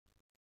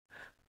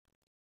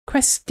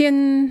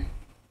Question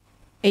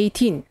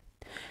 18.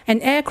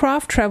 An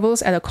aircraft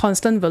travels at a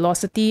constant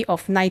velocity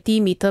of 90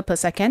 meters per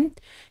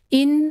second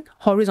in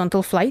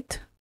horizontal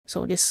flight.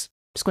 So this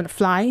is going to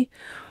fly.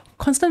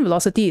 Constant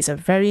velocity is a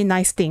very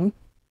nice thing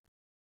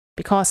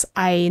because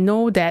I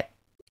know that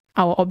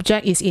our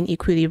object is in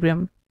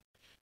equilibrium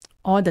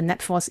or the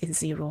net force is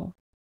 0.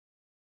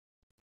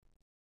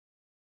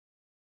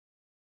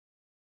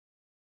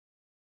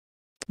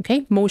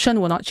 Okay, motion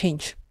will not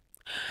change.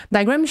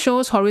 Diagram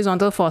shows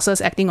horizontal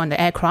forces acting on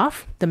the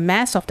aircraft. The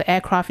mass of the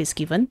aircraft is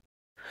given.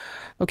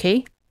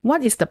 Okay,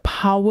 what is the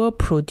power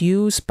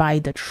produced by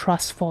the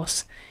thrust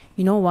force?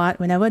 You know what?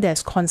 Whenever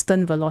there's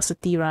constant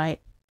velocity, right,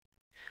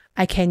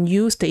 I can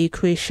use the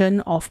equation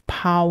of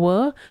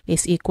power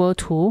is equal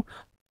to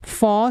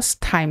force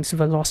times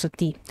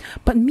velocity.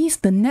 But means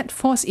the net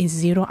force is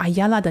 0.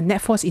 Ayala, the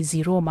net force is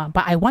 0 ma.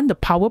 But I want the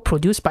power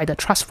produced by the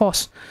thrust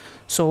force.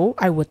 So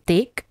I would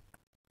take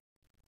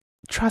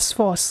thrust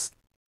force,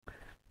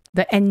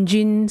 the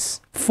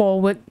engine's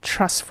forward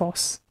thrust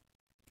force.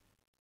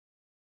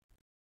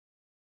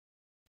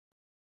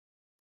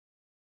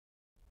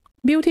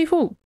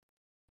 Beautiful.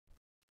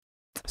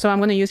 So I'm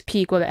going to use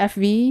P equal to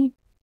FV.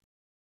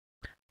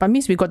 But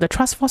means we got the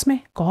thrust force,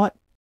 meh? Got.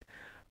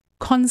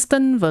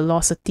 Constant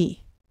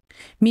velocity.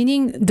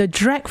 Meaning the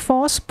drag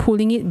force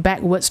pulling it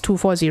backwards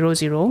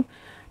 2400.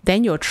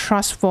 Then your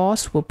thrust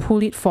force will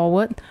pull it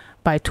forward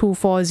by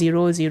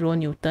 2400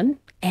 Newton.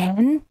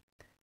 And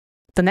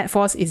the net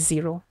force is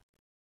 0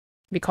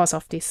 because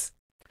of this.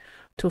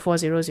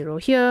 2400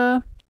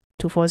 here,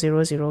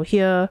 2400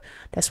 here.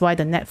 That's why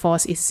the net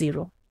force is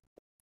 0.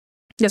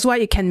 That's why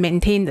it can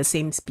maintain the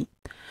same speed.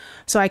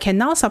 So I can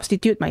now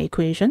substitute my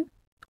equation.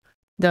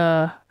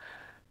 The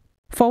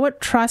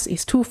forward thrust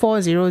is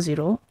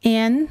 2400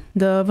 and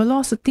the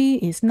velocity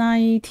is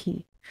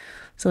 90.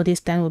 So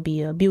this then will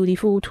be a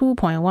beautiful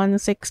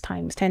 2.16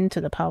 times 10 to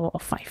the power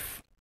of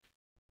 5.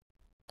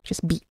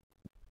 Just B.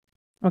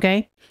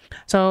 Okay?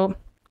 So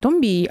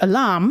don't be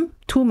alarmed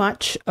too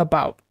much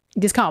about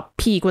this kind of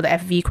P equal to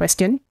FV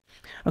question.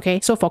 Okay,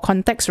 so for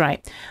context,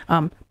 right,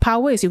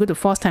 power is equal to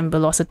force times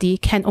velocity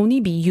can only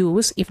be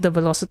used if the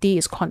velocity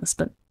is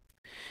constant.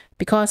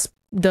 Because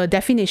the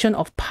definition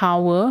of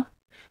power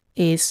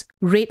is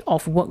rate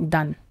of work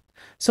done.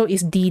 So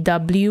it's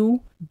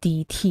dW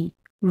dt,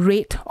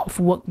 rate of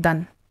work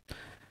done.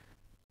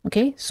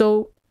 Okay,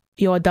 so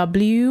your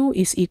W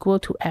is equal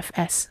to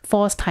Fs,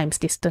 force times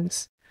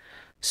distance.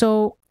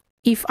 So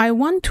if I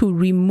want to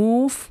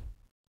remove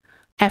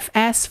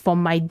Fs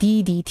from my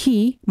d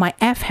dt, my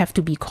F have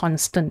to be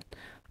constant.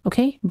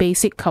 Okay,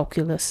 basic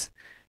calculus,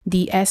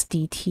 ds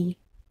dt.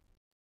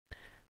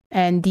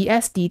 And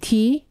ds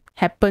dt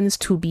happens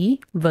to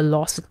be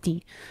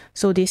velocity.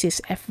 So this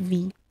is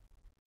Fv.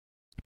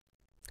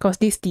 Because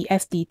this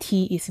ds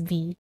dt is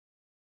v.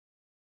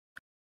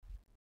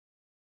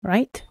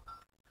 Right?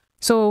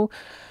 So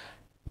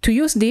to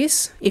use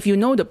this, if you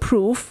know the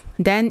proof,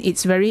 then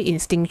it's very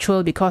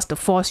instinctual because the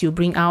force you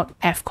bring out,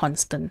 F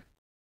constant.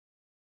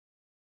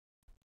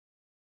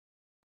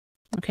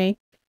 Okay?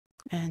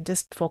 And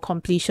just for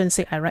completion's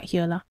sake, I write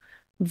here lah.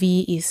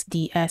 V is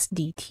ds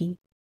dt.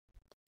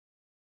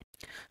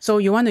 So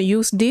you want to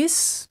use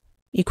this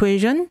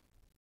equation,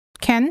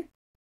 can,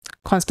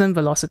 constant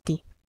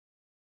velocity.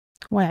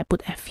 Why I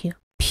put F here?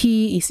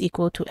 P is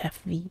equal to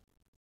Fv.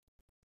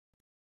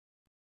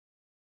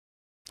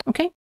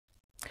 Okay?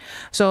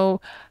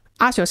 So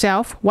ask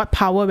yourself what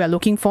power we are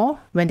looking for.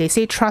 When they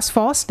say thrust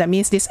force, that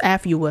means this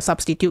F you will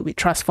substitute with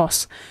thrust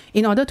force.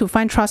 In order to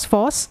find thrust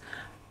force,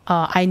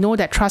 I know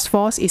that thrust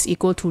force is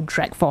equal to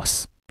drag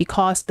force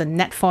because the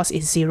net force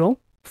is 0.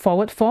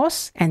 Forward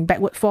force and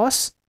backward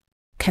force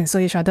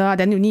cancel each other.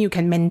 Then you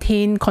can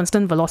maintain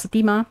constant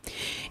velocity ma.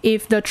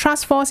 If the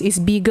thrust force is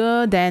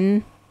bigger,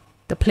 then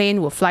the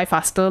plane will fly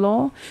faster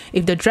lor.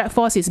 If the drag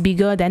force is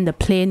bigger, then the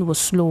plane will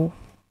slow.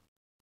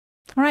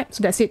 Alright,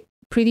 so that's it.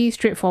 Pretty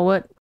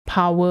straightforward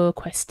power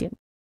question.